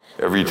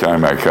Every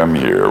time I come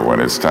here,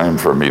 when it's time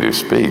for me to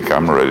speak,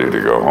 I'm ready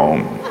to go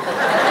home.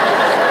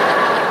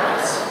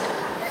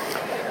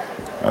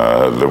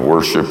 The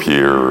worship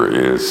here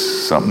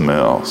is something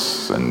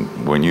else.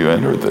 And when you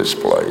enter this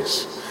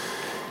place,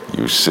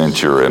 you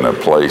sense you're in a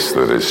place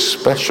that is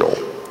special,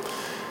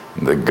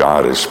 that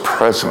God is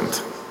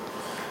present,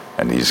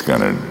 and He's going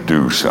to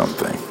do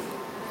something.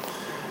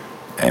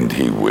 And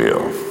He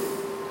will.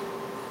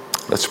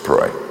 Let's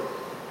pray.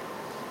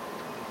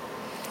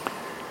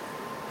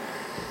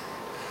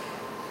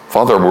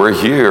 Father, we're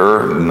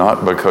here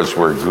not because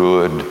we're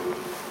good,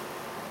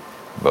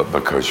 but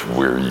because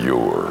we're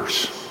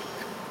yours.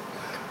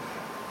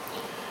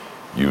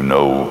 You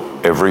know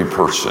every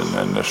person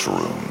in this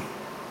room.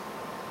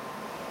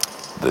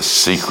 The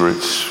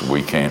secrets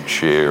we can't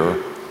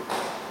share,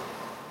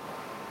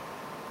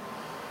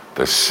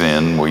 the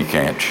sin we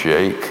can't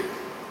shake,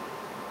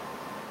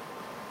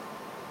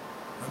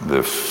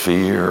 the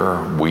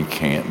fear we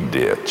can't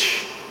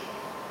ditch.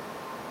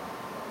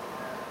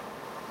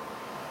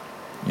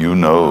 You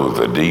know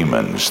the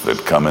demons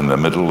that come in the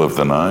middle of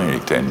the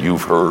night, and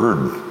you've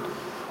heard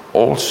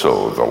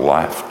also the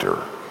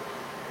laughter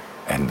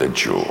and the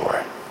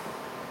joy.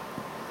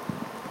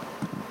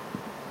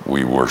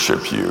 We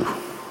worship you.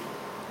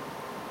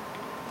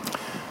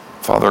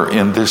 Father,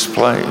 in this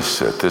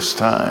place at this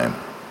time,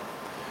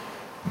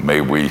 may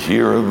we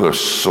hear the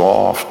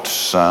soft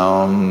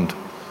sound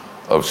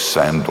of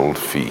sandaled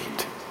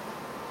feet.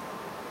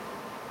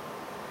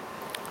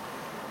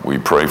 We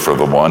pray for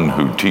the one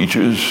who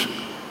teaches,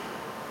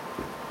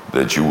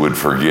 that you would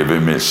forgive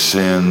him his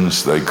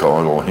sins. They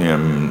call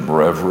him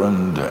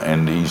reverend,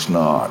 and he's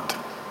not.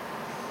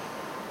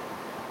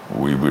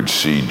 We would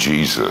see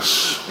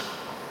Jesus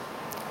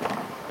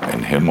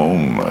and him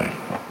only.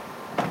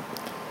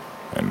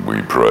 And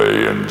we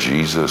pray in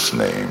Jesus'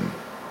 name.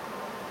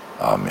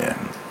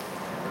 Amen.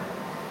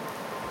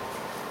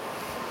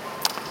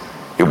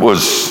 It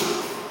was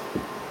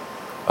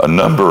a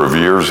number of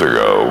years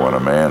ago when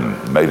a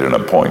man made an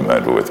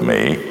appointment with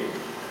me,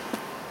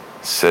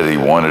 said he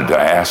wanted to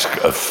ask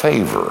a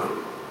favor.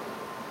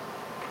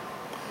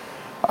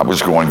 I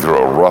was going through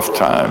a rough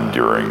time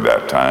during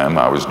that time.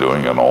 I was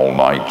doing an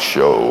all-night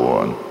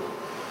show and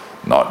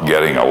not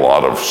getting a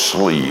lot of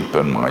sleep,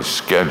 and my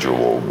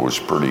schedule was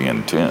pretty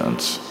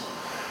intense.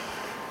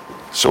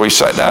 So he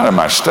sat down in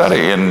my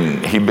study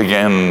and he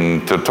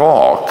began to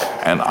talk,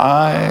 and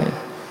I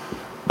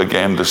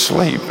began to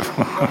sleep.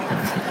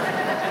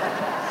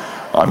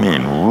 I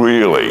mean,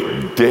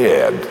 really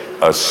dead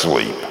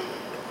asleep.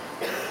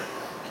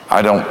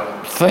 I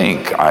don't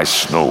think I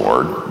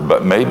snored,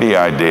 but maybe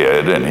I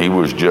did, and he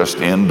was just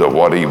into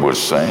what he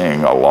was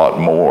saying a lot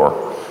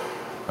more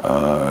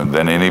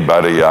than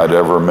anybody I'd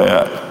ever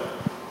met.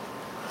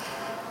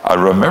 I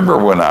remember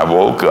when I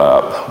woke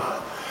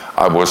up,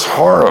 I was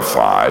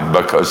horrified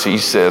because he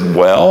said,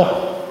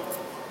 "Well,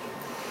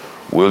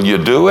 will you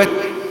do it?"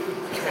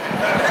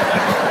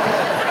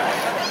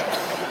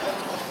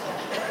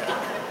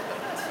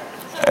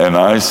 And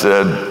I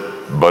said,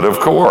 "But of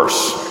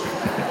course."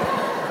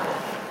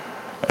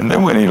 And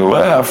then when he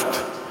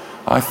left,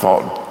 I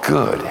thought,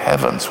 good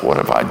heavens, what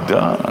have I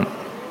done?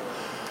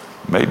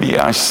 Maybe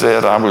I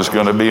said I was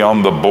going to be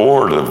on the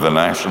board of the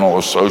National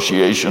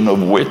Association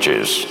of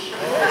Witches,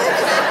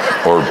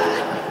 or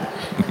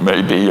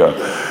maybe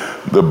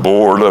the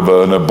board of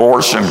an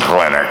abortion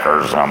clinic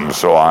or something.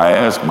 So I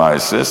asked my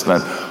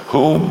assistant,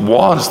 who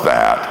was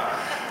that?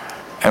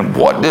 And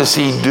what does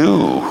he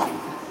do?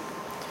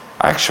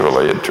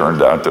 Actually, it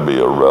turned out to be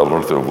a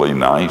relatively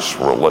nice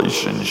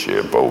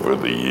relationship over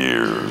the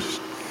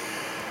years.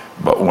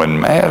 But when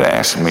Matt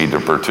asked me to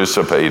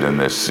participate in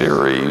this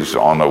series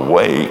on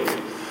Awake,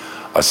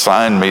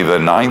 assigned me the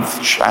 9th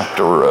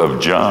chapter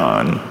of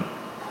John,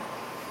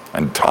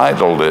 and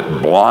titled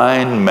it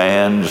Blind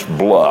Man's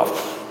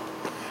Bluff,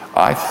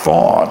 I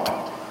thought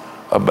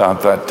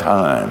about that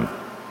time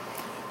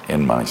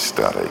in my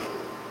study.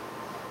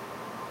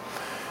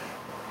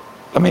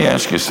 Let me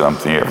ask you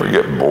something. You ever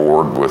get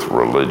bored with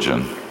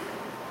religion?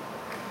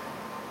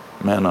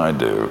 Man, I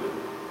do.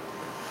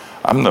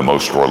 I'm the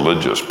most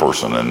religious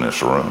person in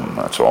this room.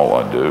 That's all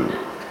I do.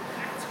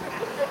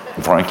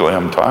 Frankly,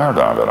 I'm tired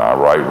of it. I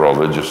write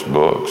religious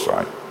books.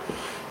 I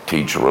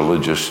teach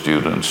religious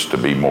students to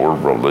be more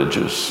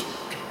religious.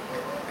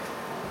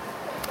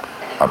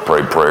 I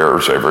pray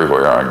prayers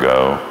everywhere I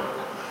go.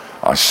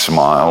 I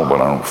smile, but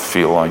I don't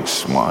feel like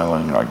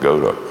smiling. I go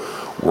to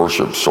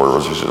worship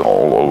services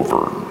all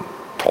over.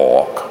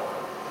 Talk,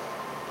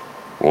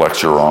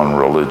 lecture on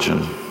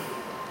religion.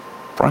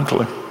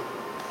 Frankly,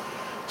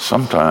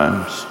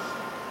 sometimes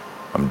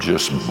I'm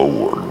just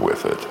bored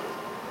with it.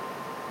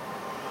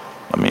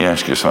 Let me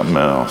ask you something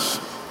else.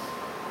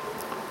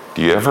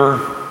 Do you ever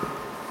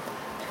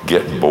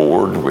get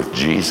bored with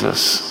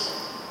Jesus?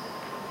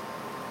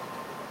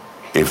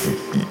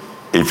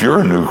 If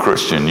you're a new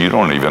Christian, you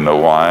don't even know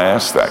why I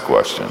asked that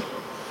question.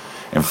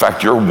 In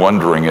fact, you're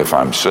wondering if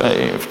I'm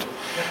saved.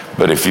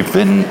 But if you've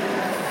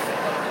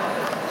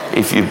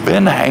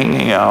been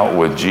hanging out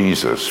with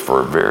Jesus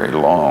for very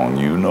long,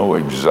 you know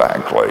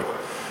exactly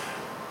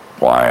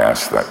Why I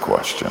ask that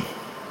question?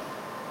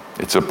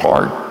 It's a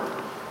part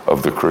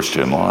of the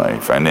Christian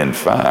life. And in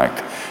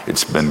fact,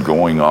 it's been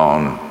going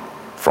on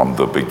from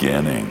the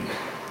beginning.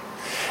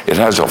 It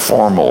has a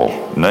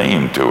formal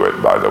name to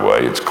it, by the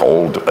way. It's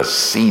called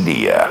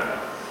acedia.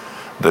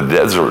 The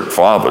Desert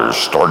Fathers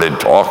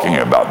started talking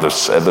about the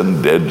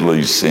 7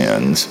 deadly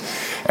sins,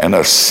 and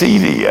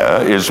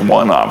acedia is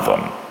one of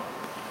them.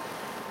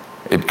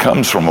 It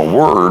comes from a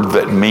word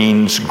that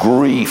means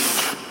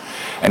grief.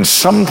 And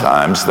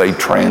sometimes they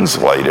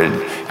translate it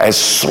as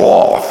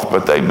sloth,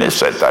 but they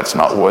miss it. That's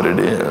not what it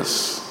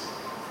is.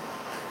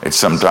 It's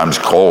sometimes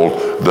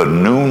called the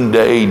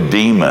noonday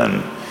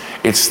demon.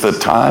 It's the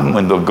time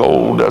when the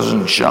gold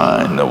doesn't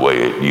shine the way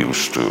it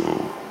used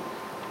to.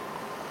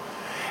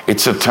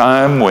 It's a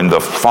time when the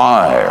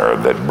fire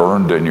that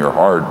burned in your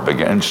heart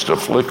begins to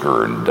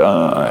flicker and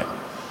die.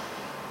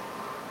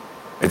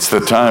 It's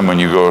the time when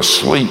you go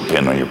asleep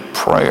in your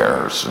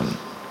prayers and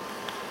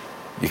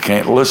you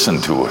can't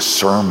listen to a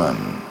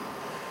sermon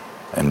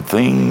and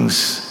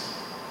things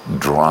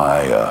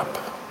dry up.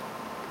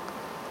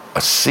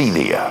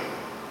 Acedia,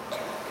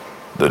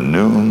 the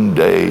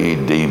noonday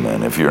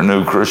demon. If you're a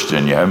new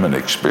Christian, you haven't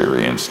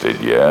experienced it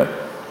yet,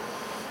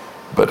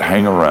 but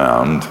hang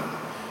around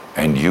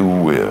and you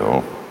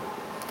will.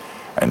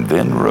 And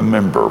then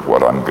remember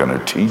what I'm going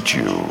to teach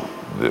you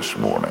this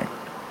morning.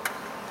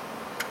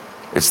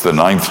 It's the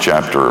 9th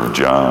chapter of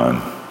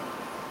John.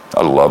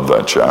 I love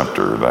that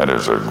chapter. That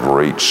is a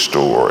great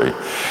story.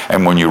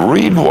 And when you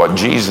read what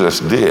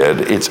Jesus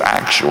did, it's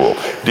actual.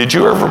 Did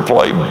you ever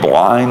play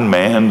blind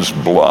man's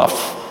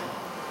bluff?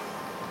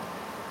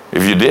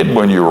 If you did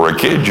when you were a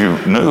kid, you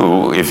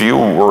knew if you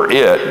were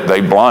it,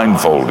 they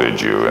blindfolded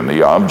you. And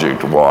the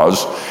object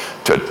was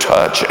to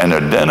touch and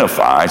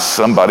identify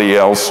somebody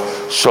else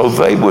so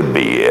they would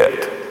be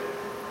it.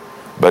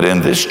 But in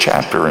this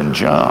chapter in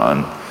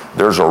John,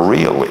 there's a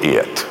real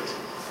it.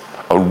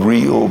 A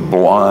real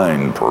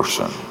blind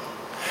person.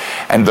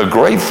 And the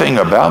great thing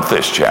about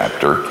this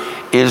chapter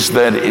is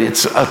that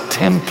it's a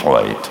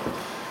template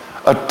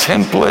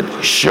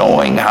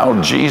showing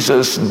how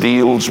Jesus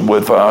deals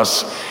with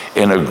us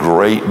in a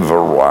great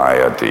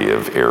variety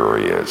of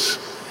areas,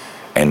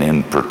 and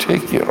in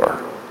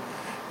particular,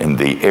 in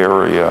the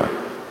area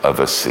of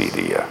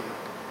acedia.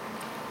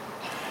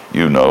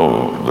 You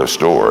know the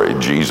story.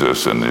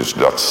 Jesus and his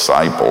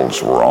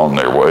disciples were on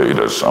their way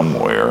to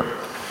somewhere,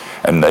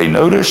 and they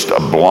noticed a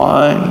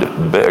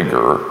blind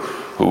beggar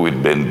who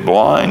had been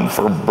blind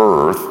for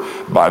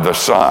birth by the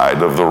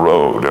side of the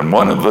road. And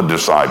one of the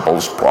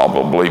disciples,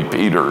 probably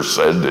Peter,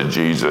 said to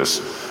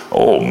Jesus,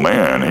 "Oh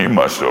man, he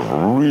must have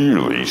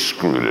really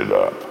screwed it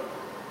up.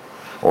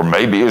 Or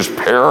maybe his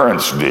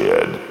parents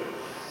did."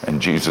 And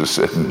Jesus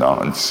said,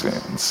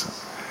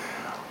 "Nonsense.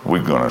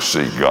 We're going to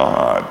see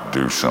God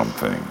do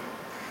something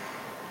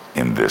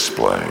in this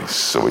place."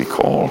 So he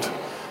called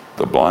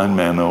the blind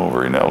man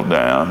over. He knelt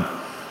down,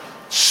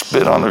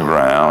 spit on the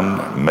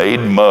ground,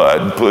 made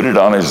mud, put it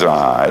on his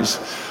eyes,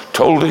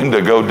 told him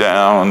to go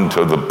down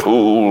to the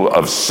pool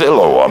of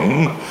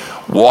Siloam,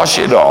 wash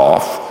it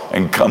off,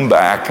 and come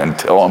back and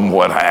tell him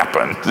what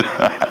happened.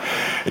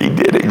 He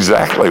did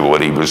exactly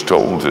what he was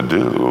told to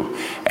do,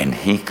 and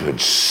he could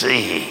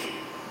see.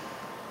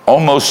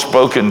 Almost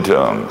spoke in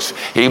tongues.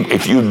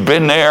 If you'd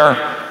been there,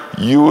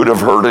 you would have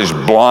heard his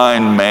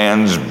blind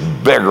man's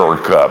beggar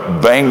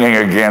cup banging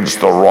against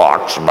the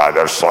rocks by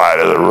the side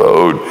of the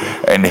road,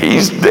 and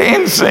he's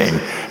dancing,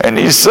 and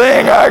he's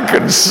saying, "I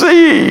can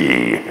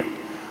see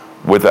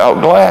without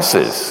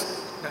glasses."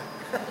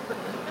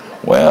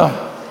 Well,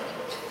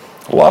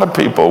 a lot of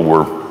people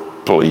were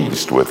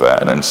pleased with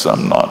that, and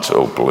some not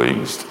so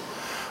pleased.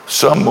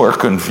 Some were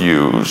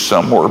confused,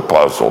 some were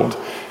puzzled,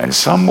 and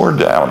some were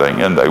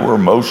doubting, and they were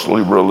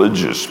mostly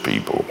religious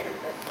people.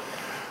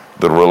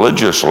 The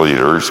religious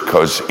leaders,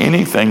 because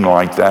anything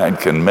like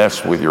that can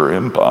mess with your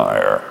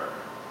empire.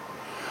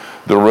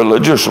 The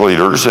religious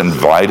leaders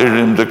invited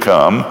him to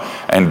come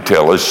and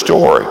tell his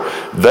story.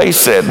 They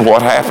said,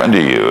 "What happened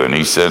to you?" And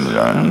he said,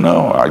 "I don't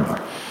know, I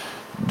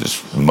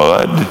just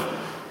mud."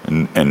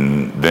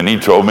 And then he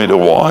told me to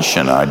wash,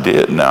 and I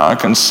did. Now I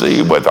can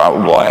see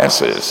without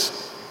glasses.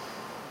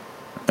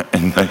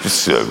 And they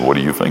said, "What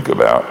do you think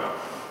about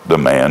the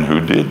man who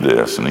did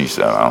this?" And he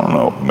said, "I don't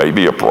know,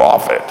 maybe a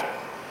prophet."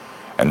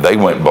 And they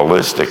went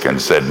ballistic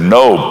and said,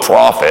 "No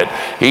prophet,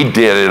 he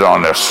did it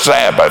on the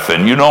Sabbath,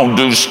 and you don't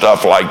do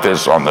stuff like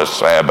this on the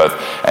Sabbath."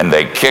 And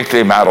they kicked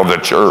him out of the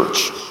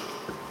church.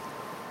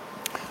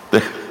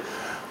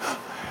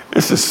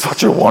 This is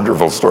such a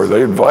wonderful story.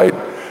 They invite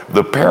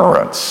the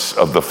parents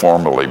of the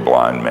formerly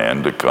blind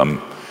man to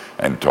come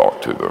and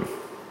talk to them,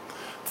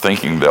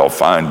 thinking they'll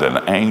find an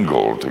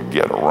angle to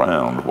get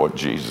around what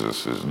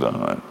Jesus has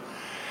done.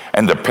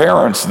 And the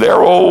parents,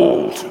 they're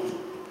old.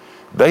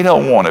 They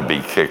don't want to be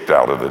kicked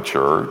out of the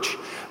church.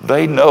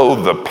 They know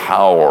the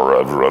power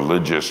of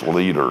religious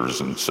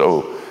leaders, and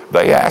so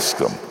they ask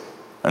them,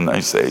 and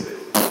they say,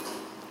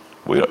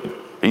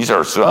 "He's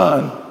our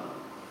son.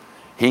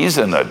 He's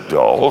an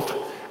adult.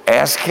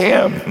 Ask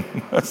him."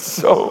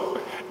 So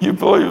You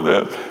believe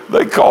that?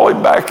 They call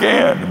him back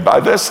in. By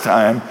this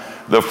time,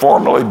 the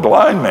formerly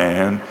blind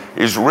man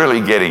is really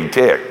getting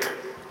ticked.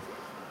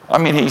 I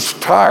mean, he's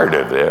tired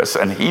of this,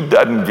 and he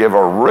doesn't give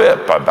a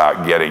rip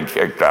about getting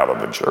kicked out of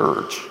the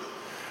church.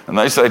 And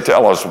they say,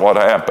 tell us what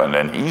happened.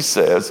 And he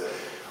says,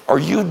 are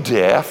you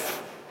deaf?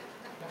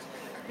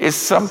 Is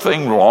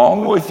something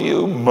wrong with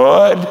you?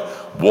 Mud,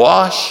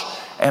 wash,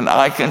 and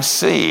I can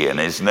see. And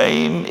his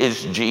name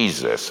is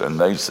Jesus. And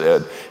they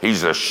said,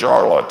 he's a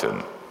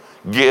charlatan.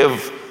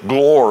 Give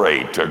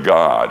glory to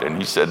God. And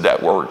he said,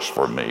 that works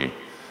for me.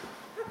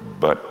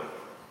 But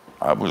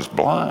I was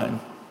blind.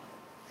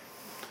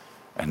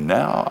 And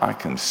now I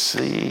can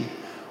see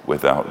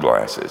without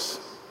glasses.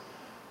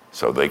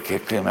 So they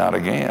kicked him out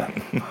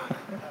again.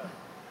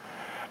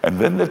 And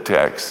then the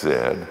text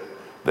said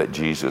that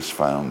Jesus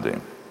found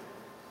him.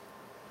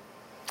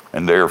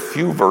 And there are a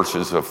few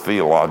verses of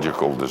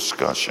theological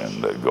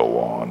discussion that go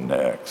on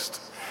next,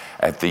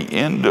 at the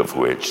end of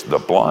which the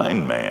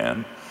blind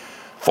man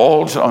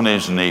falls on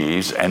his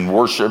knees and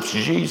worships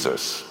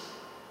Jesus.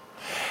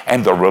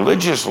 And the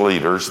religious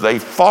leaders, they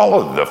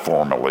followed the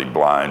formerly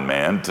blind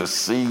man to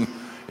see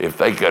if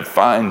they could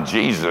find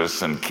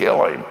Jesus and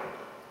kill him.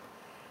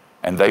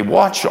 And they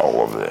watch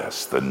all of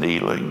this, the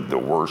kneeling, the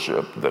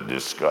worship, the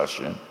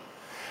discussion.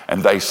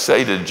 And they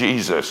say to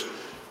Jesus,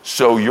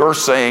 so you're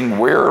saying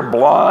we're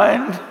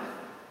blind?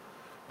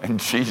 And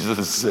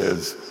Jesus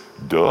says,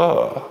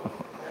 duh.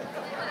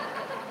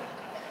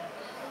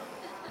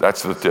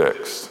 That's the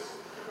text,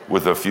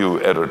 with a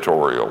few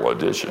editorial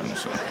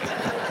additions.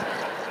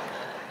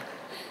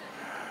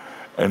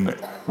 And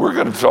we're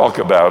going to talk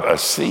about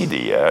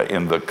acedia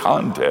in the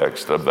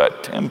context of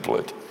that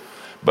template.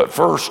 But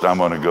first, I'm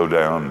going to go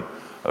down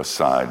a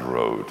side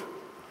road.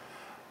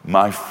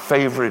 My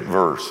favorite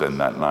verse in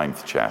that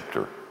 9th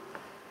chapter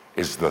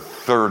is the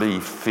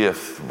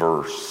 35th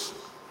verse,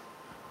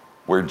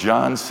 where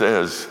John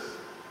says,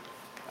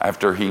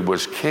 after he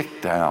was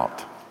kicked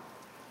out,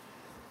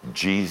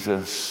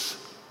 Jesus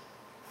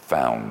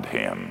found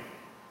him.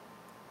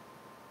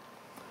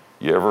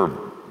 You ever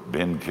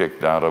been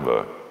kicked out of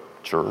a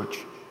church?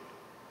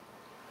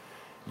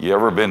 You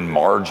ever been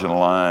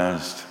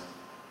marginalized,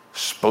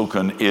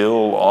 spoken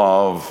ill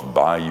of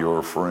by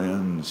your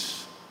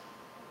friends,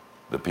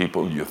 the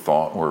people you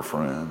thought were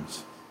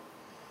friends?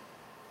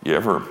 You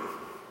ever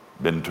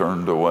been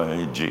turned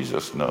away?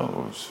 Jesus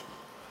knows.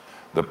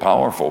 The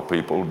powerful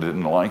people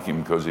didn't like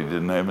him because he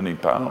didn't have any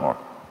power.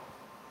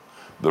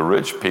 The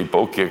rich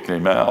people kicked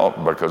him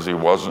out because he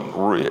wasn't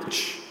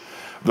rich.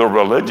 The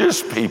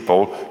religious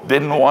people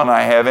didn't want to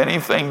have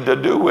anything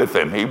to do with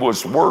him. He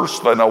was worse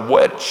than a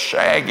wet,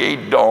 shaggy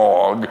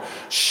dog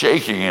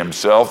shaking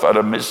himself at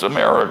a Miss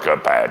America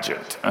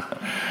pageant.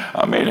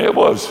 I mean, it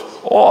was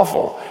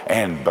awful.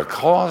 And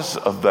because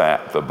of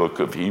that, the book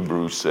of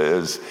Hebrews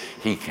says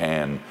he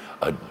can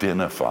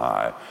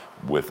identify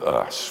with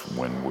us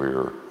when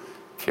we're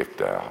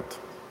kicked out.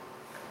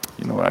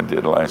 You know what I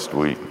did last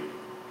week?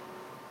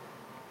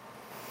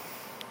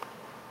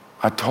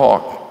 I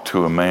talked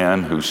to a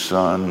man whose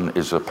son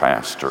is a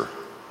pastor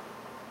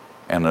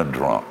and a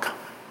drunk.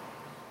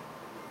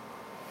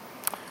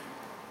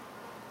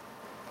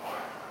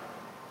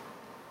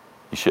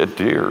 He shed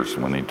tears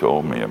when he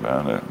told me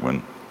about it.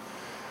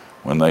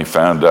 When they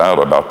found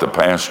out about the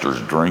pastor's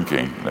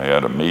drinking, they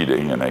had a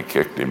meeting and they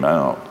kicked him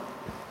out.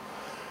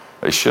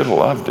 They should have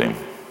loved him.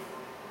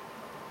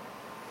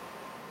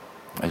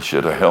 They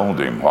should have held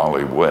him while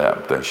he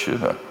wept. They should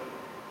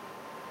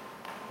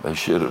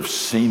have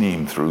seen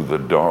him through the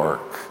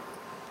dark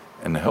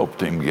and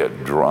helped him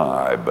get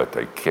dry, but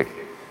they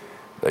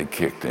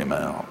kicked him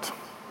out.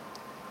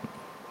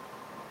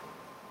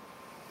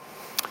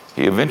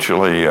 He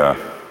eventually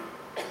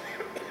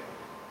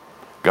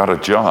got a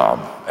job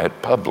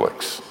at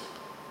Publix.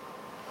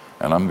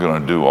 And I'm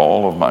going to do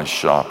all of my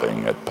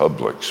shopping at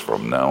Publix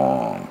from now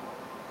on.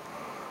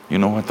 You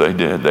know what they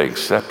did? They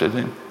accepted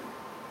him.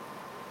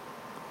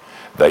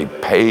 They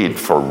paid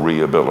for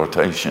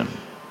rehabilitation.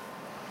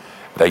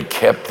 They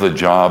kept the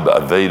job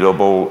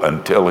available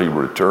until he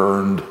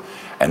returned,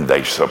 and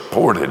they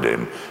supported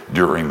him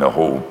during the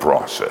whole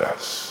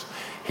process.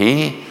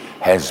 He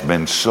has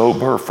been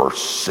sober for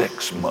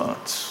 6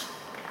 months,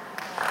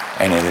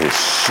 and it is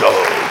so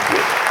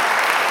good.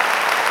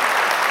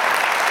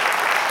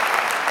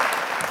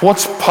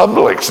 What's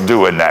Publix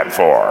doing that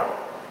for?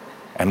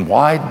 And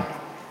why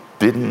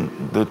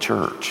didn't the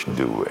church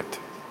do it?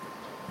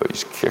 But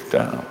he's kicked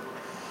out.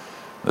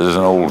 There's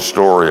an old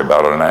story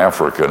about an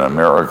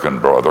African-American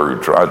brother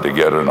who tried to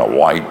get in a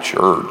white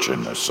church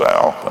in the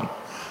South, and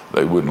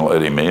they wouldn't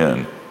let him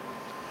in.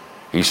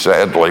 He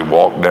sadly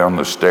walked down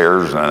the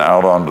stairs and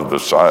out onto the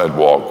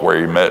sidewalk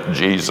where he met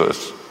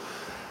Jesus.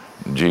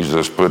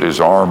 Jesus put his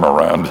arm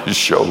around his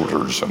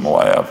shoulders and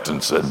laughed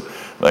and said,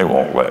 "They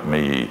won't let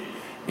me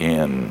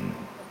in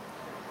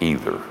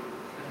either."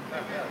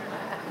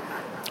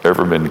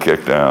 Ever been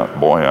kicked out?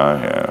 Boy, I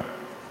have.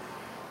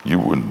 You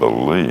wouldn't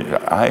believe.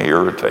 I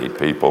irritate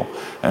people,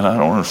 and I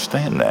don't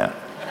understand that.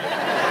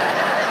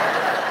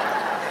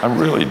 I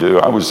really do.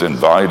 I was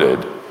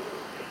invited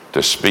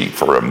to speak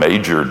for a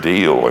major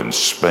deal in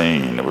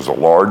Spain. It was a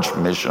large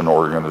mission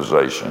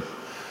organization.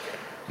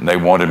 And they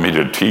wanted me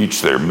to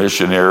teach their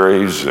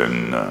missionaries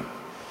and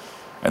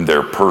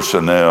their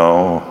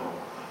personnel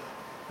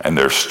and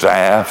their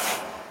staff.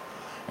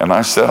 And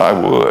I said I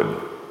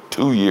would,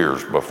 2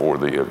 years before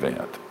the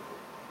event.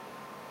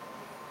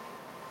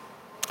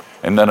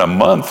 And then a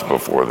month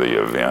before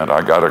the event,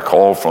 I got a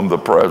call from the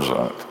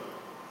president.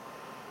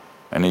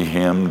 And he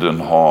hemmed and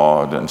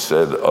hawed and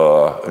said,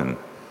 and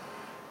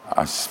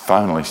I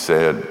finally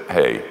said,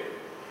 hey,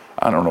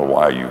 I don't know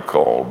why you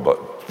called,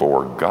 but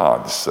for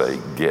God's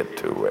sake, get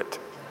to it.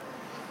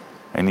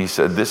 And he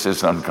said, this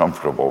is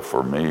uncomfortable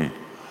for me,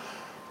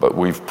 but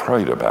we've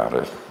prayed about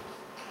it,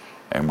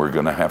 and we're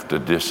going to have to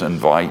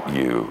disinvite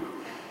you.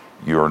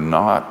 You're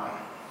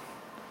not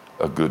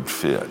a good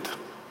fit.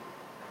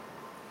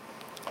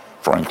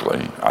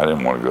 Frankly, I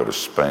didn't want to go to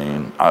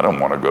Spain. I don't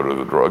want to go to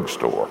the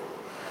drugstore.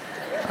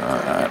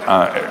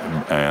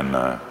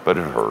 But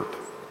it hurt.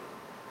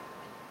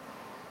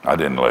 I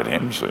didn't let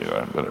him see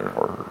that, but it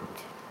hurt.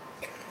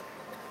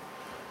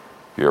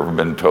 You ever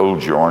been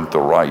told you aren't the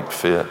right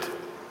fit?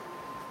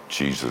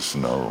 Jesus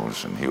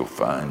knows, and he'll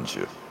find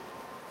you.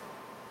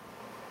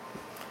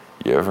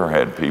 You ever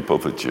had people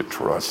that you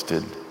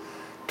trusted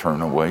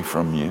turn away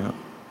from you?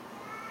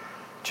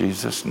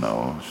 Jesus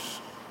knows.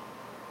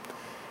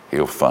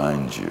 He'll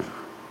find you.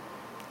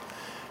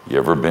 You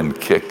ever been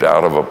kicked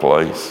out of a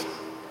place?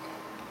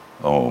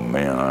 Oh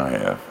man, I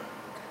have.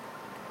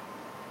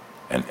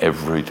 And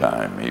every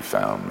time he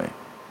found me.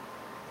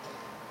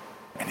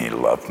 And he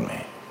loved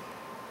me.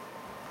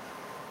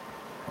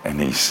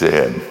 And he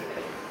said,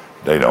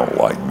 they don't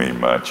like me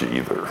much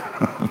either.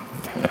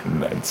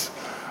 And that's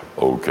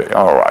okay.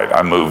 All right,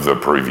 I moved the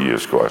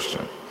previous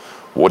question.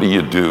 What do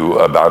you do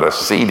about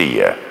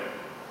acedia?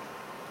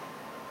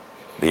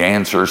 The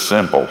answer is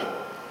simple.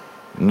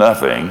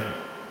 Nothing.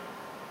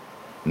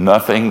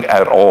 Nothing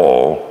at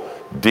all.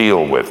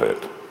 Deal with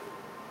it.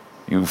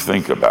 You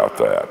think about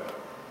that.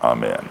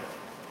 Amen.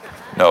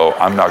 No,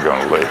 I'm not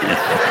going to leave.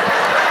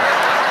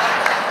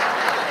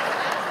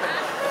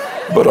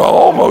 But I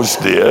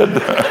almost did.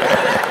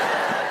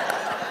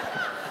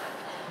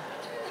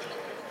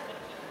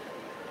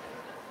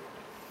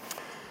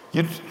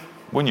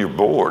 When you're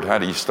bored, how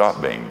do you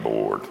stop being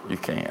bored? You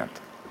can't.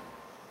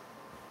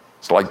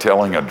 It's like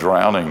telling a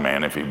drowning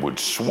man if he would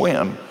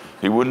swim,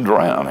 he wouldn't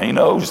drown. He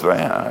knows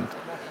that.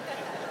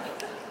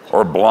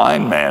 Or a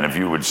blind man, if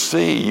you would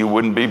see, you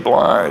wouldn't be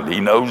blind.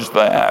 He knows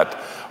that.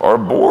 Or a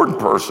bored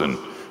person,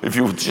 if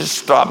you would just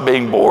stop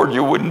being bored,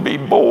 you wouldn't be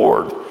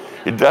bored.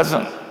 It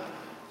doesn't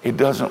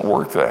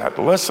work that.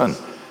 Listen,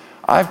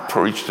 I've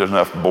preached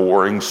enough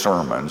boring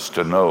sermons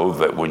to know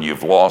that when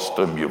you've lost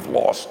them, you've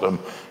lost them.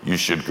 You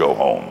should go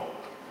home.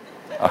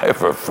 I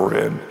have a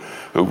friend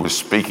who was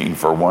speaking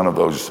for one of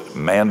those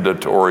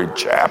mandatory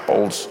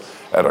chapels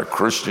at a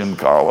Christian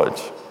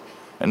college,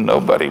 and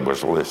nobody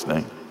was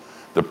listening.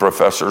 The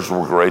professors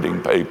were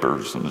grading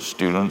papers, and the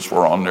students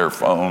were on their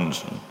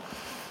phones, and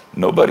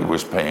nobody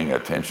was paying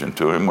attention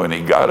to him. When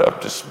he got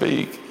up to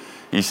speak,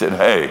 he said,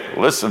 hey,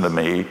 listen to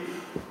me.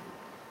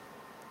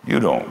 You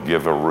don't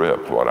give a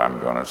rip what I'm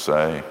going to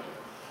say,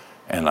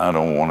 and I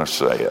don't want to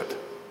say it.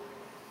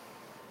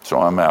 So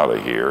I'm out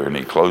of here. And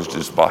he closed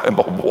his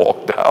Bible,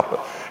 walked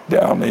out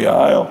down the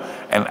aisle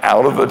and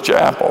out of the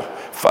chapel.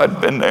 If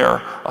I'd been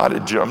there, I'd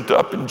have jumped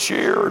up and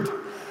cheered.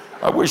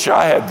 I wish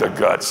I had the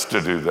guts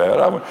to do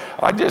that.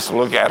 I just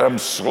look at him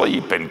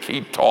sleep and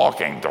keep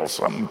talking till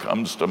something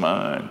comes to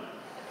mind.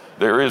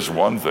 There is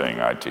one thing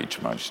I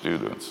teach my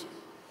students.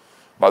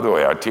 By the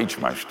way, I teach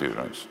my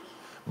students,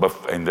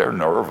 and they're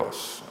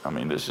nervous. I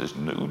mean, this is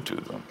new to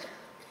them.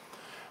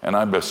 And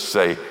I must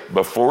say,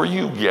 before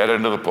you get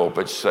into the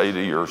pulpit, say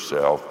to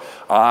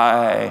yourself,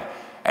 I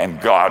am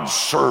God's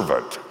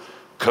servant,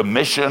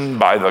 commissioned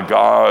by the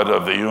God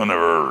of the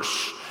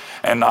universe.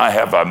 And I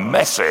have a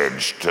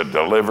message to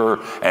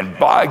deliver, and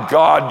by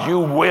God, you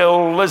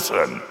will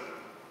listen.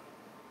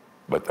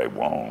 But they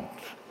won't.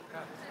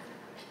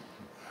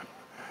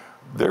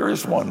 There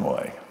is one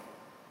way.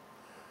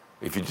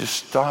 If you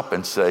just stop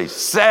and say,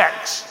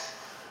 sex,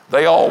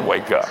 they all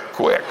wake up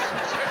quick.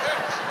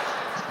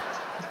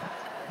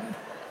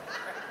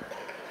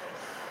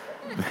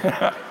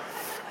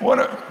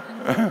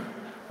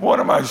 One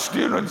of my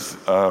students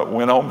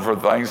went home for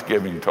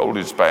Thanksgiving, told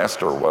his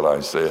pastor what I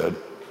said.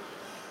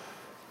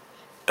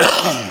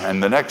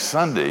 And the next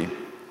Sunday,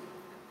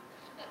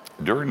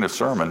 during the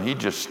sermon, he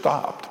just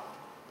stopped.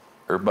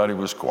 Everybody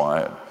was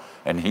quiet.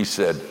 And he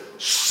said,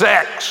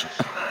 sex.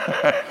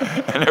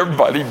 And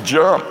everybody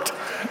jumped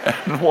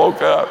and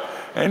woke up.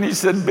 And he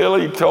said,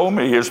 Billy told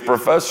me his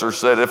professor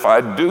said if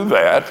I do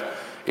that,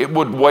 it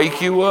would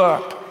wake you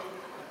up.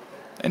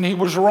 And he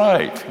was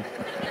right.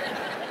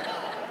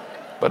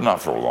 But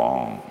not for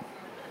long.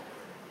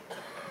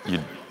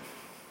 You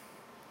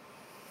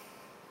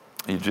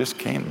just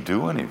can't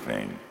do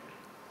anything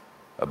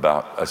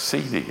about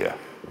acedia.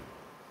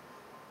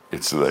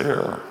 It's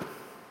there.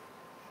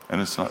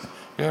 And it's not,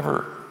 you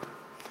ever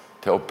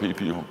tell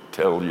people,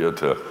 tell you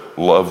to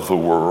love the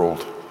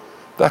world?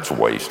 That's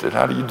wasted.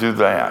 How do you do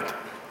that?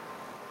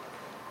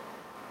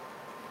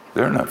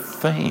 There ain't a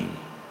thing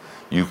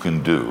you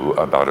can do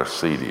about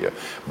acedia.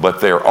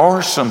 But there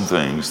are some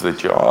things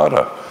that you ought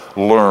to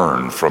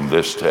learn from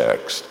this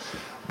text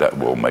that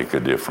will make a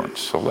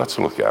difference. So let's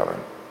look at it.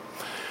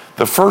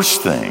 The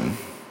first thing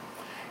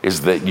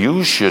is that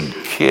you should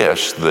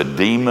kiss the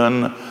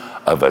demon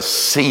of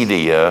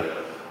acedia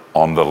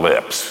on the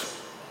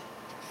lips.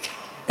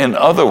 In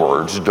other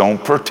words,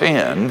 don't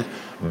pretend,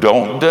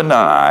 don't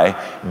deny,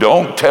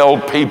 don't tell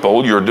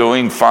people you're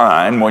doing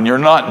fine when you're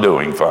not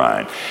doing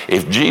fine.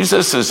 If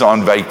Jesus is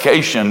on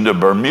vacation to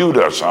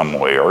Bermuda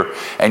somewhere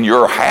and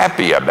you're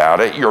happy about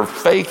it, you're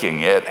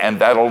faking it,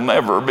 and that'll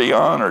never be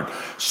honored.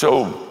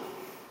 So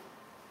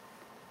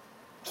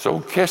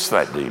kiss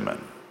that demon.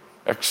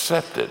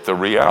 Accept it. The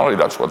reality,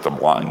 that's what the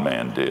blind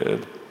man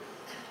did.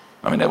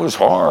 I mean, it was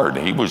hard.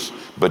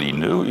 But he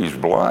knew he was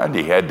blind.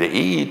 He had to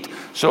eat.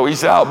 So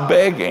he's out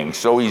begging.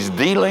 So he's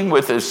dealing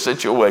with his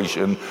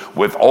situation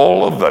with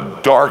all of the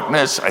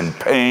darkness and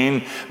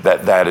pain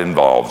that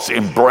involves.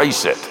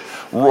 Embrace it.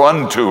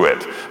 Run to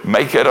it.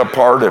 Make it a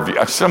part of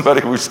you.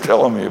 Somebody was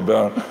telling me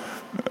about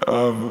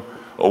a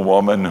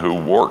woman who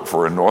worked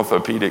for an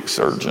orthopedic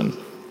surgeon.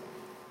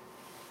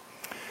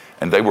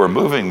 And they were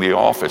moving the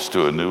office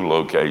to a new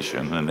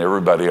location, and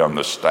everybody on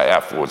the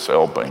staff was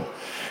helping.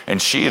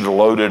 And she had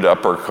loaded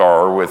up her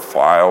car with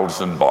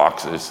files and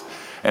boxes.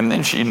 And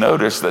then she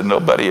noticed that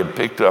nobody had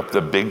picked up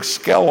the big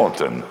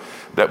skeleton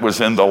that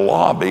was in the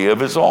lobby of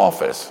his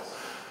office.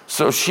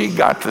 So she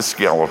got the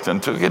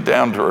skeleton, took it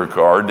down to her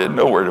car, didn't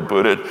know where to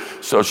put it.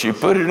 So she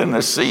put it in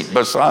the seat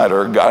beside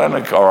her, got in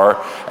the car,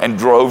 and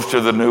drove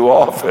to the new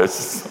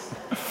office.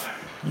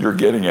 You're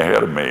getting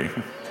ahead of me.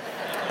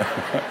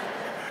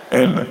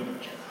 And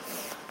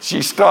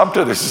she stopped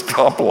at a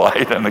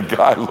stoplight, and the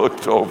guy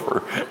looked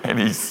over, and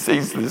he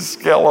sees this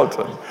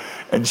skeleton.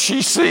 And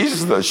she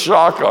sees the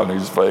shock on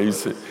his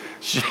face.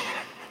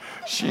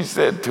 She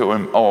said to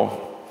him,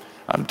 "Oh,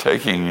 I'm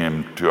taking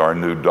him to our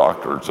new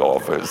doctor's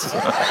office."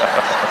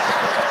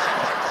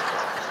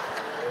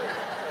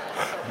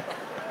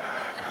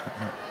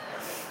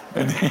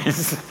 and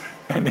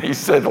he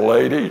said,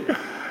 "Lady,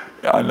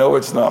 I know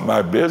it's not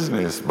my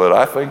business, but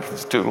I think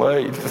it's too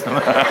late."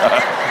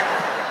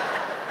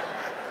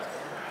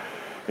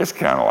 It's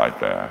kind of like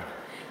that.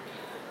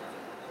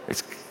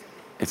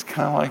 It's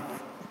kind of like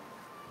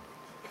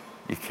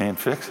you can't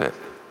fix it.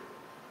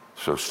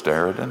 So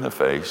stare it in the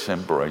face,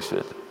 embrace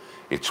it.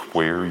 It's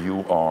where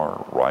you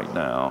are right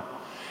now.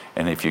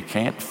 And if you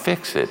can't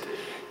fix it,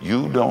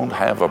 you don't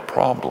have a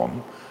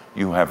problem,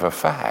 you have a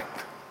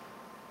fact.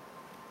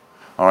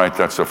 All right,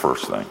 that's the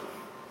first thing.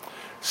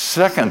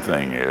 Second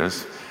thing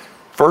is,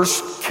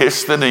 first,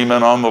 kiss the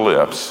demon on the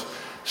lips.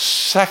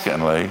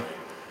 Secondly,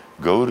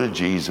 go to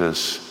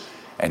Jesus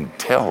and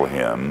tell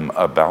him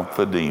about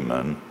the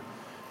demon,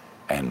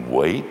 and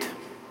wait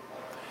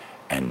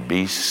and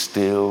be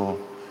still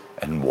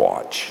and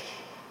watch.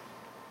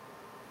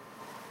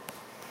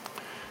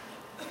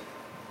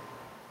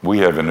 We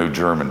have a new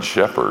German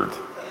Shepherd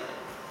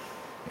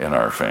in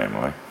our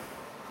family.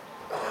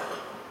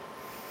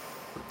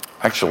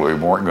 Actually,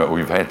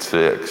 we've had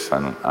 6,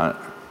 and I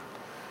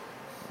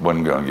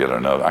wasn't going to get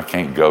another. I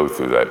can't go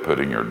through that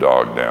putting your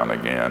dog down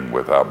again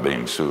without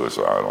being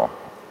suicidal.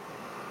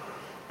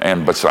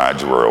 And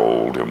besides, we're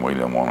old, and we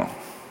didn't want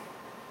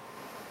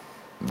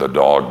the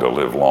dog to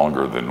live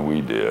longer than we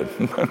did.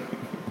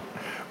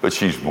 But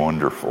she's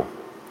wonderful.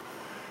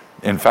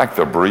 In fact,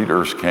 the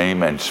breeders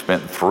came and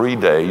spent 3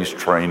 days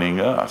training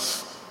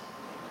us.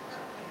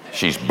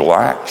 She's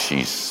black,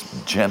 she's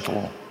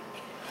gentle.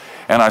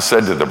 And I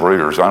said to the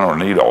breeders, I don't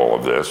need all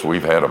of this.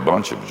 We've had a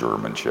bunch of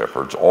German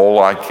Shepherds. All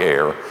I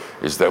care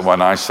is that when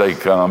I say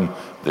come,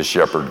 the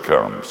shepherd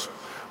comes.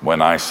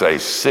 When I say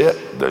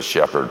sit, the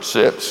shepherd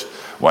sits.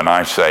 When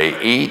I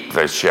say eat,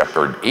 the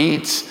shepherd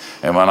eats.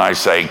 And when I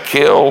say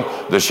kill,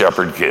 the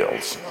shepherd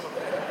kills.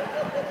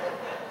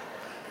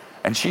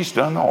 And she's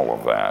done all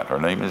of that. Her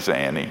name is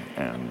Annie.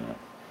 And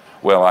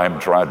well, I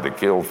haven't tried the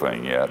kill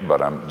thing yet,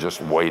 but I'm just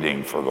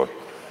waiting for the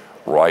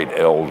right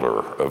elder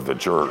of the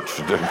church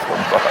to come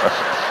by.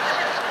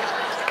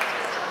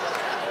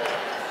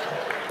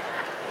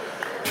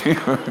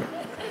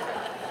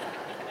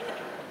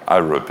 I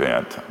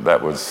repent.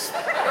 That was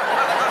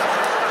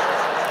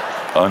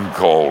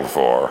uncalled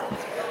for.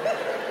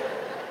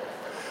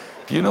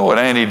 Do you know what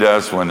Annie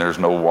does when there's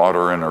no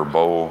water in her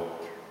bowl?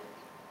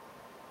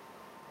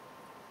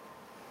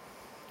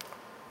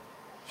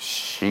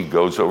 She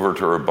goes over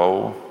to her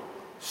bowl,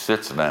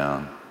 sits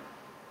down,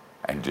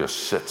 and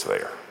just sits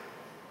there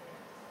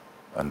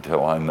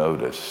until I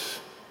notice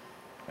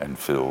and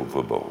fill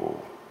the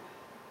bowl.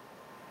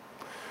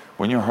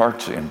 When your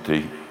heart's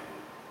empty,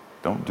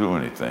 don't do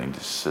anything,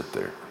 just sit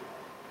there.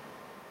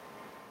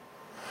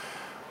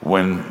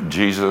 When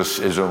Jesus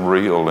isn't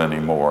real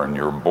anymore and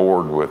you're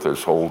bored with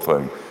this whole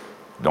thing,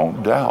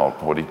 don't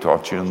doubt what he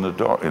taught you in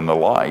the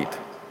light.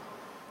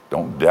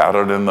 Don't doubt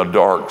it in the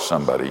dark,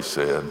 somebody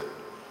said.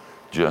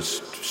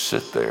 Just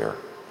sit there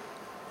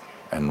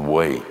and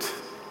wait.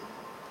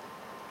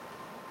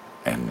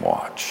 and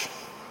watch.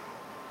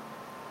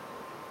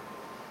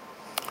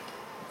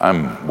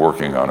 I'm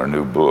working on a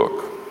new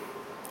book.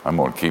 I'm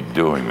going to keep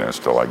doing this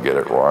till I get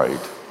it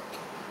right.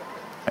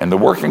 And the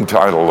working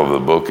title of the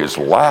book is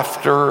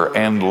Laughter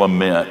and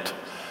Lament,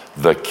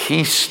 the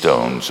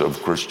Keystones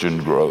of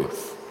Christian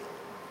Growth.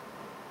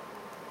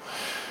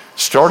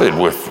 Started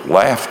with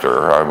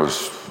laughter. I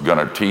was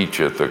going to teach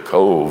at the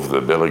Cove,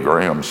 the Billy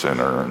Graham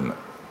Center, and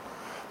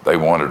they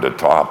wanted a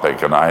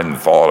topic, and I hadn't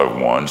thought of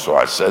one, so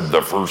I said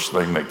the first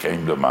thing that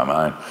came to my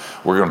mind.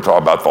 We're going to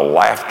talk about the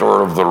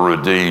laughter of the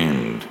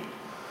redeemed.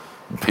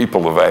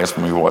 People have asked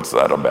me, what's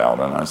that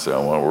about? And I said,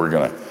 well, we're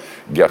going to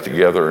get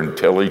together and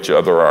tell each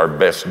other our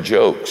best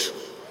jokes.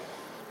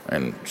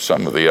 And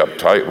some of the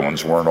uptight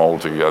ones weren't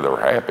altogether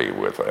happy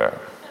with that.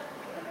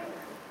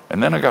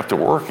 And then I got to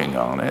working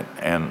on it,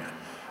 and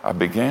I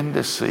began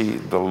to see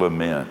the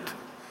lament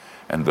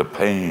and the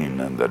pain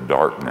and the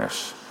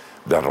darkness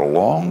that,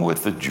 along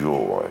with the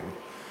joy,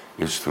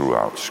 is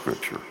throughout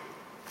Scripture.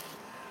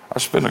 I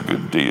spent a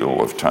good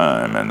deal of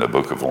time in the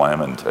book of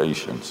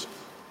Lamentations.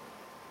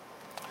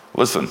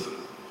 Listen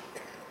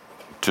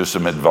to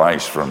some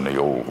advice from the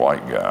old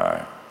white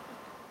guy.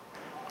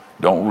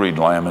 Don't read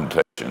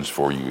Lamentations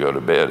before you go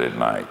to bed at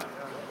night.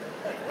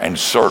 And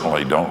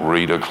certainly don't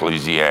read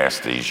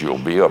Ecclesiastes. You'll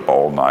be up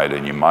all night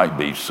and you might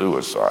be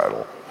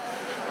suicidal.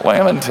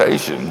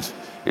 Lamentations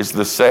is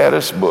the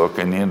saddest book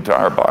in the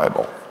entire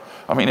Bible.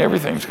 I mean,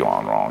 everything's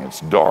gone wrong.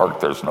 It's dark.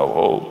 There's no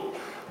hope.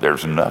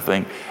 There's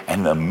nothing.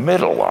 And the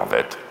middle of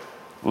it,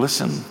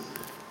 listen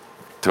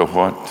to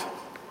what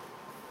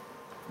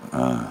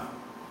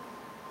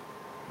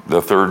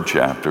the third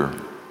chapter,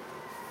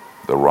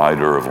 the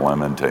writer of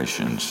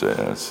Lamentations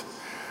says,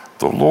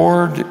 "The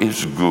Lord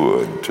is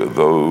good to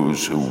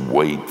those who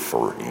wait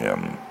for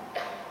him,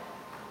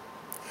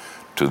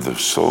 to the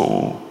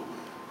soul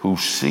who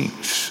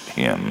seeks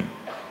him.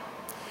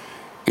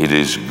 It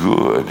is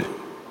good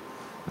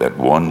that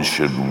one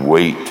should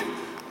wait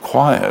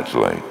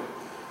quietly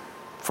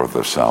for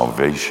the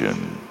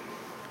salvation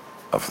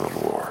of the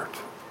Lord."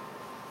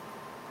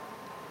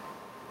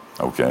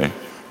 Okay?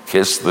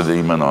 Kiss the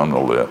demon on the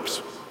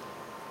lips.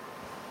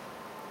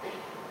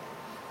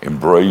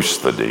 Embrace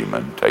the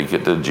demon. Take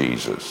it to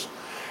Jesus.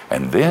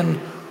 And then,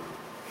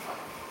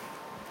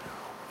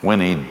 when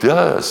he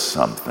does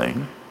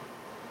something,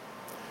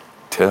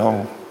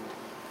 tell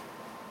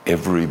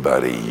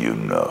everybody you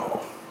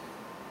know.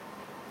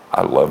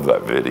 I love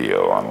that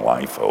video on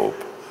Life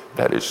Hope.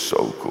 That is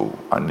so cool.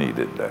 I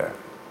needed that.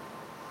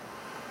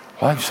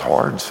 Life's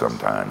hard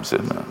sometimes,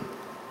 isn't it?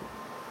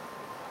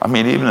 I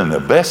mean, even in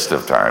the best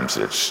of times,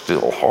 it's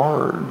still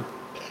hard.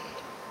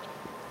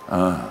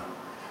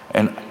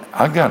 And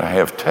I got to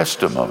have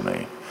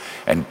testimony.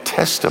 And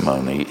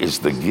testimony is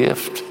the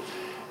gift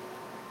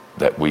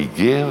that we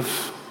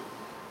give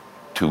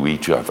to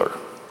each other.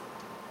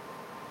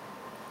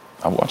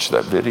 I watched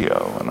that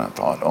video and I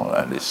thought, oh,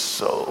 that is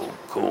so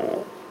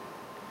cool.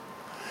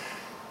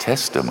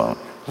 Testimony.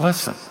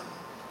 Listen,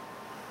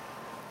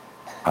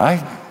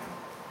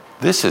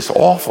 this is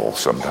awful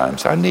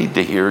sometimes. I need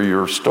to hear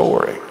your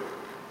story.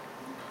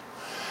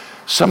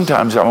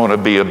 Sometimes I want to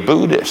be a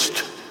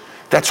Buddhist.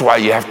 That's why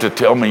you have to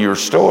tell me your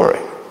story.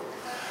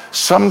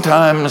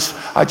 Sometimes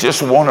I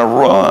just want to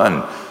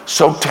run.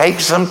 So take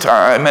some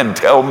time and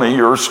tell me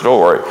your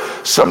story.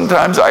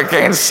 Sometimes I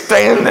can't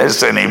stand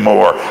this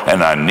anymore,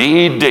 and I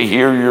need to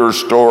hear your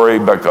story,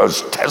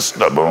 because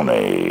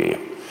testimony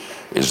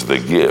is the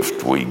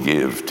gift we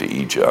give to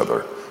each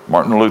other.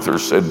 Martin Luther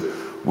said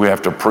we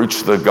have to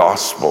preach the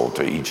gospel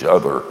to each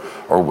other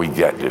or we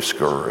get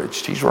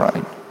discouraged. He's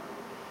right.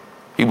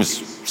 He was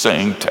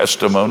saying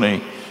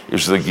testimony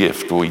is the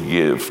gift we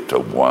give to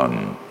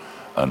one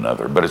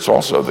another, but it's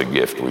also the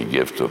gift we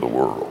give to the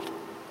world.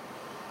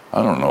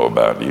 I don't know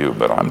about you,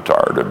 but I'm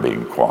tired of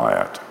being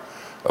quiet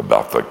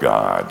about the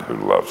God who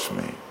loves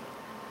me.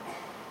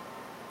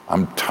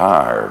 I'm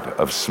tired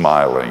of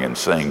smiling and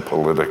saying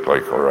politically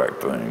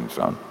correct things.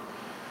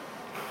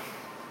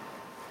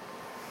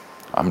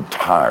 I'm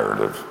tired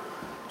of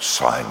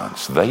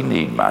silence. They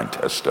need my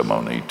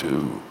testimony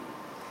too.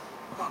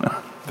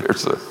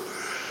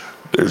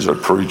 There's a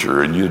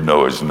preacher, and you'd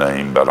know his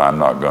name, but I'm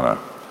not going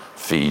to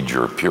feed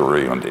your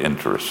prurient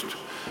interest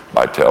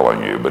by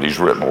telling you, but he's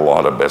written a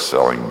lot of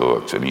best-selling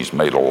books, and he's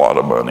made a lot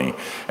of money,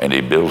 and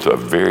he built a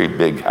very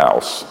big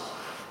house.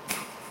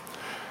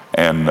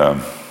 And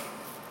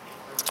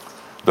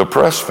the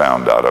press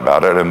found out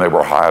about it, and they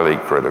were highly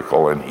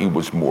critical, and he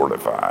was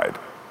mortified.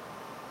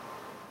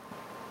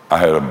 I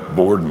had a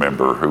board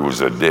member who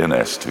was a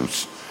dentist who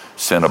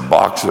sent a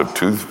box of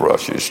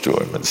toothbrushes to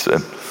him and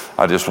said,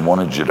 I just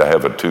wanted you to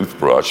have a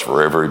toothbrush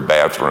for every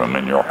bathroom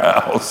in your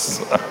house,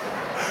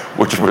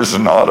 which was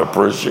not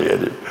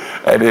appreciated.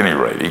 At any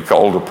rate, he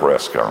called a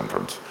press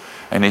conference,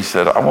 and he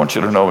said, I want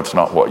you to know it's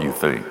not what you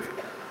think.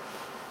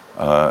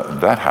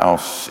 That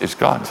house is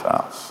God's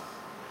house.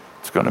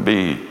 It's going to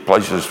be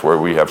places where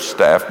we have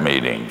staff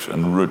meetings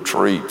and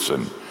retreats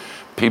and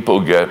people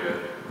get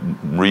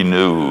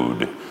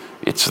renewed.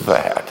 It's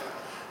that.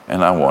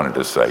 And I wanted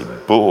to say,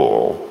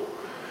 bull.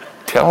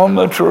 Tell them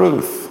the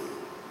truth.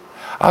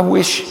 I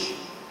wish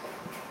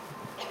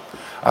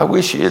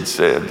he had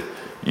said,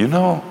 you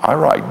know, I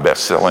write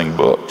best-selling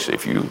books.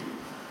 If you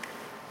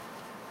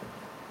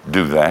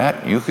do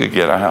that, you could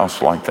get a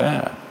house like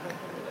that.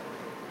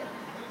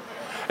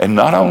 And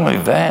not only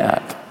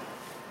that,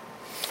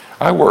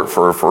 I work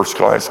for a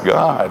first-class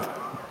God.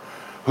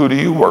 Who do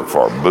you work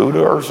for,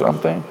 Buddha or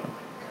something?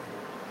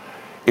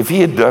 If he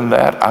had done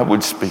that, I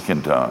would speak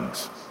in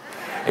tongues.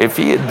 If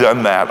he had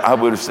done that, I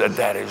would have said,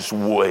 that is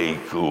way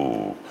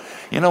cool.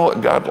 You know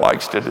what God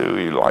likes to do?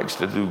 He likes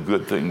to do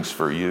good things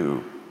for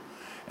you.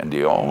 And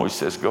he always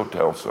says, go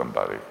tell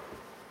somebody.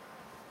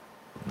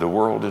 The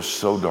world is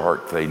so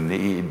dark, they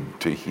need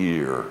to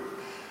hear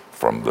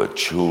from the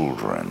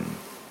children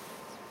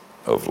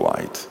of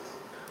light.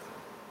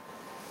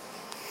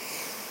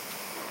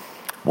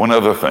 One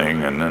other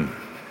thing, and then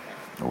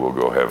we'll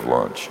go have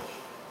lunch.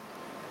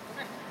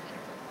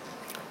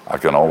 I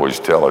can always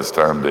tell it's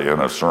time to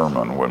end a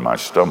sermon when my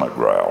stomach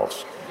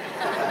growls.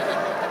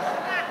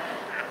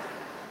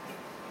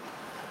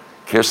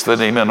 Kiss the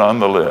demon on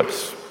the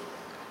lips.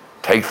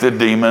 Take the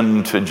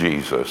demon to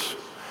Jesus.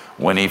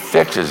 When he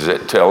fixes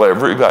it, tell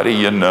everybody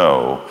you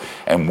know.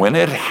 And when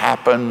it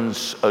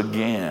happens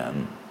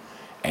again,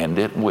 and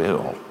it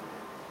will,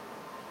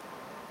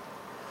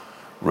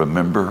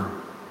 remember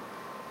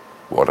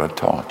what I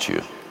taught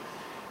you.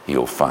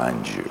 He'll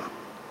find you.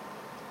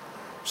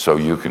 So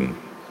you can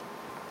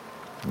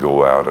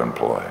go out and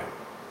play.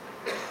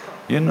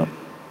 You know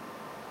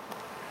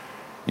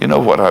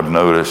what I've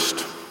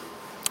noticed?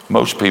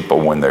 Most people,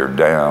 when they're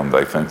down,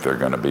 they think they're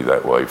going to be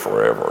that way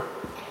forever.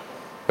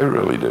 They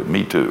really do.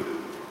 Me too.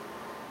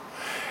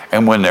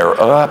 And when they're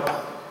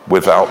up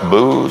without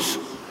booze,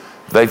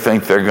 they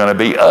think they're going to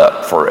be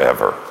up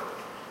forever.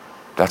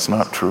 That's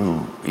not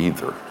true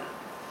either.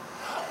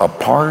 A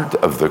part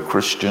of the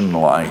Christian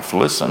life,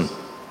 listen,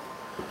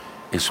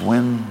 is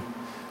when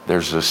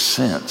there's a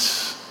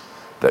sense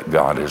that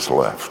God is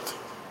left.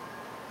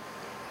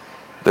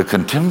 The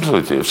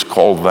contemplatives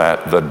call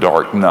that the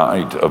dark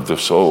night of the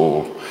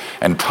soul.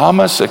 And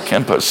Thomas à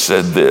Kempis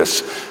said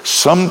this,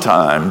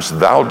 sometimes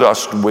thou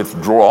dost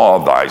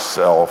withdraw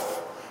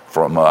thyself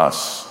from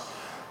us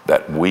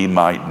that we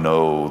might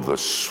know the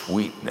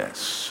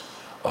sweetness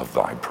of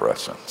thy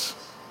presence.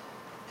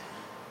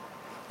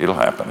 It'll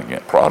happen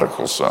again.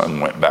 Prodigal son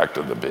went back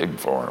to the pig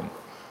farm.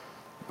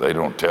 They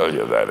don't tell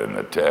you that in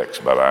the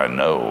text, but I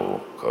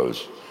know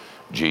because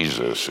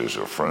Jesus is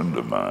a friend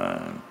of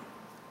mine.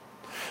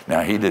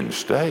 Now, he didn't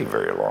stay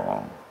very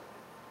long.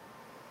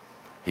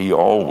 He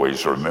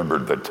always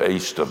remembered the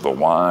taste of the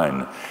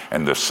wine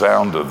and the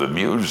sound of the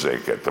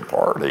music at the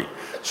party.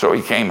 So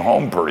he came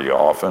home pretty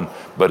often,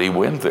 but he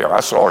went there. I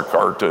saw a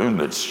cartoon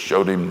that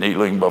showed him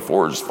kneeling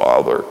before his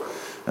father.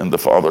 And the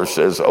father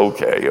says,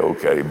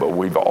 okay, but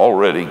we've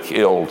already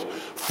killed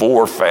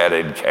 4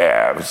 fatted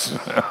calves.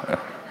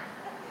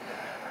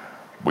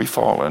 We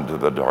fall into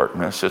the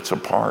darkness. It's a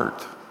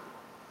part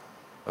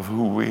of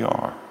who we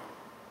are.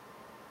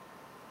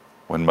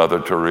 When Mother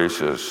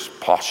Teresa's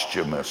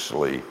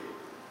posthumously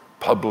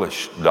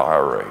published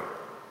diary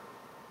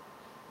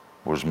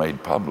was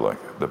made public,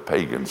 the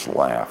pagans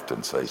laughed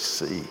and say,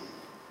 see,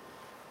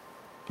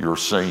 your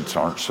saints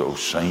aren't so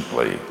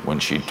saintly, when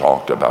she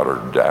talked about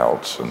her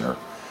doubts and her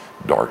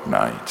dark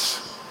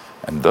nights.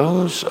 And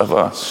those of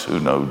us who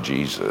know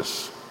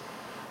Jesus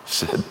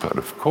said, but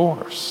of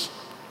course,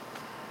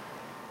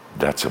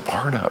 that's a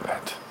part of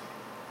it.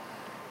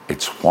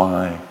 It's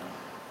why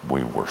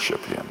we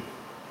worship him.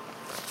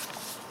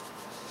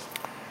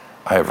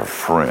 I have a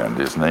friend,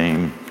 his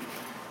name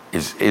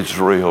is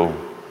Israel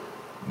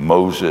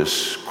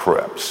Moses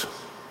Krebs.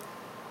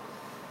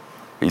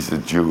 He's a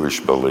Jewish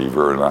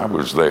believer, and I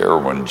was there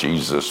when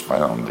Jesus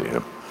found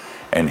him,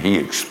 and he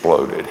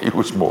exploded. He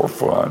was more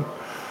fun.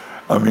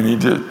 I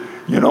mean,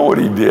 you know what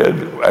he did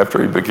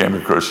after he became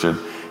a Christian?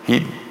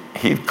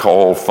 He'd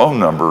call phone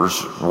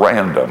numbers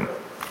random.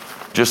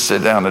 Just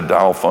sit down and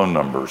dial phone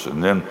numbers,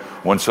 and then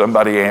when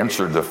somebody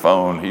answered the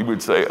phone, he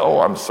would say,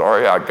 oh, I'm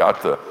sorry, I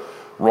got the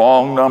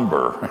wrong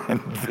number. And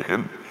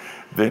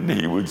then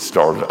he would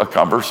start a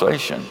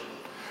conversation,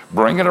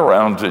 bring it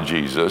around to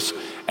Jesus,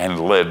 and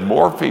led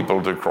more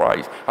people to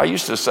Christ. I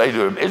used to say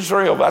to him,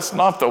 Israel, that's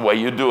not the way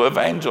you do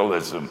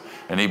evangelism.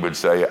 And he would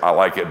say, I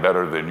like it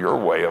better than your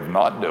way of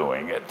not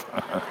doing it.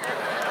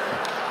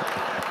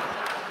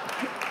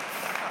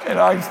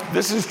 And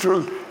this is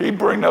true. He'd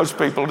bring those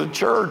people to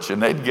church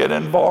and they'd get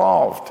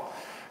involved.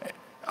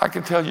 I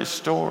could tell you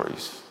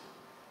stories.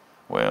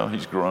 Well,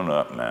 he's grown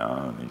up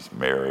now, and he's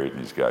married,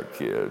 and he's got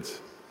kids,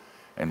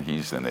 and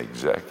he's an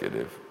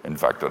executive. In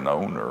fact, an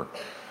owner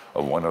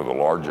of one of the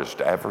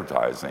largest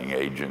advertising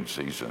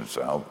agencies in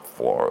South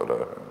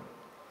Florida.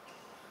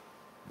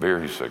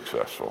 Very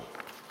successful.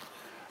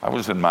 I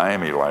was in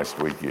Miami last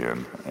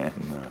weekend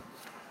and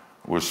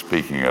was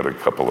speaking at a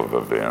couple of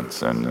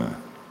events, and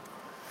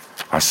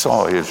I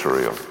saw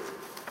Israel.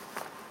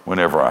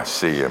 Whenever I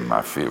see him,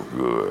 I feel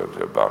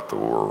good about the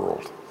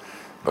world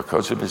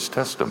because of his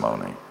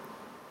testimony.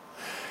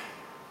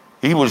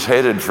 He was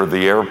headed for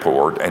the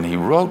airport, and he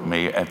wrote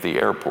me at the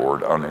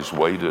airport on his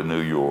way to New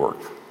York.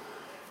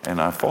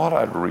 And I thought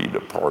I'd read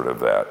a part of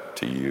that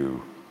to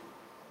you.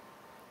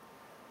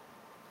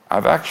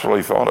 I've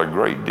actually thought a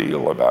great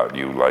deal about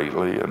you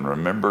lately and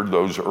remembered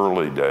those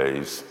early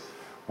days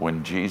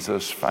when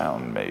Jesus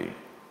found me.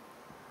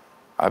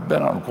 I've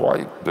been on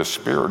quite the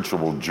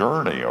spiritual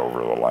journey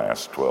over the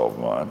last 12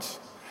 months.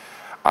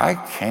 I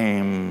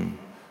came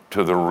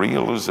to the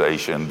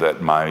realization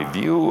that my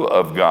view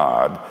of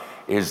God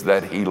is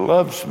that he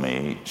loves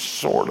me,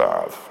 sort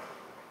of.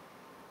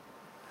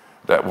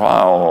 That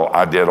while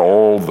I did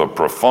all the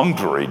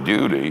perfunctory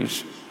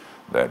duties,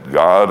 that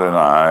God and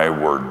I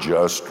were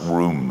just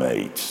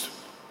roommates.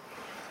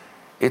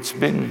 It's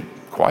been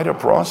quite a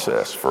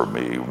process for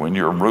me. When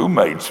you're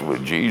roommates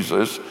with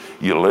Jesus,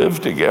 you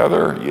live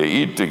together, you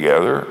eat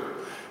together,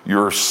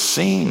 you're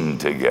seen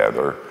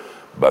together,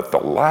 but the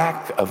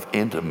lack of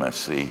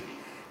intimacy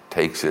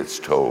takes its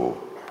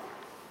toll.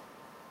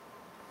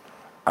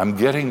 I'm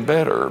getting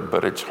better,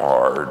 but it's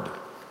hard.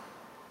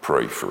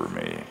 Pray for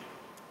me.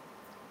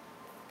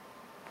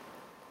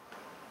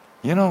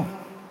 You know,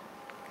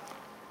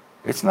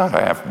 it's not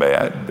half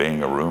bad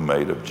being a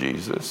roommate of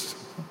Jesus.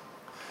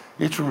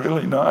 It's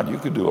really not. You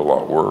could do a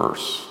lot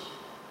worse.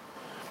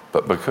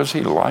 But because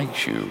he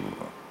likes you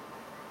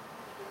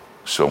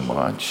so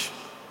much,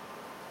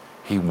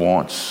 he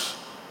wants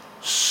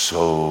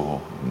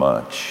so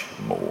much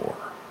more.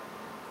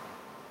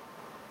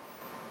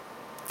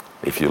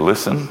 If you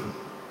listen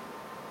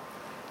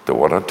to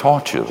what I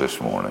taught you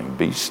this morning,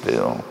 be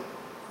still,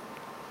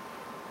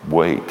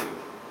 wait,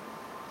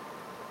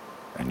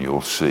 and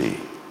you'll see.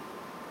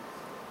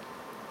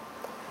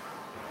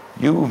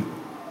 You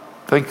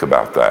think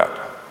about that.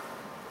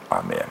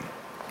 Amen.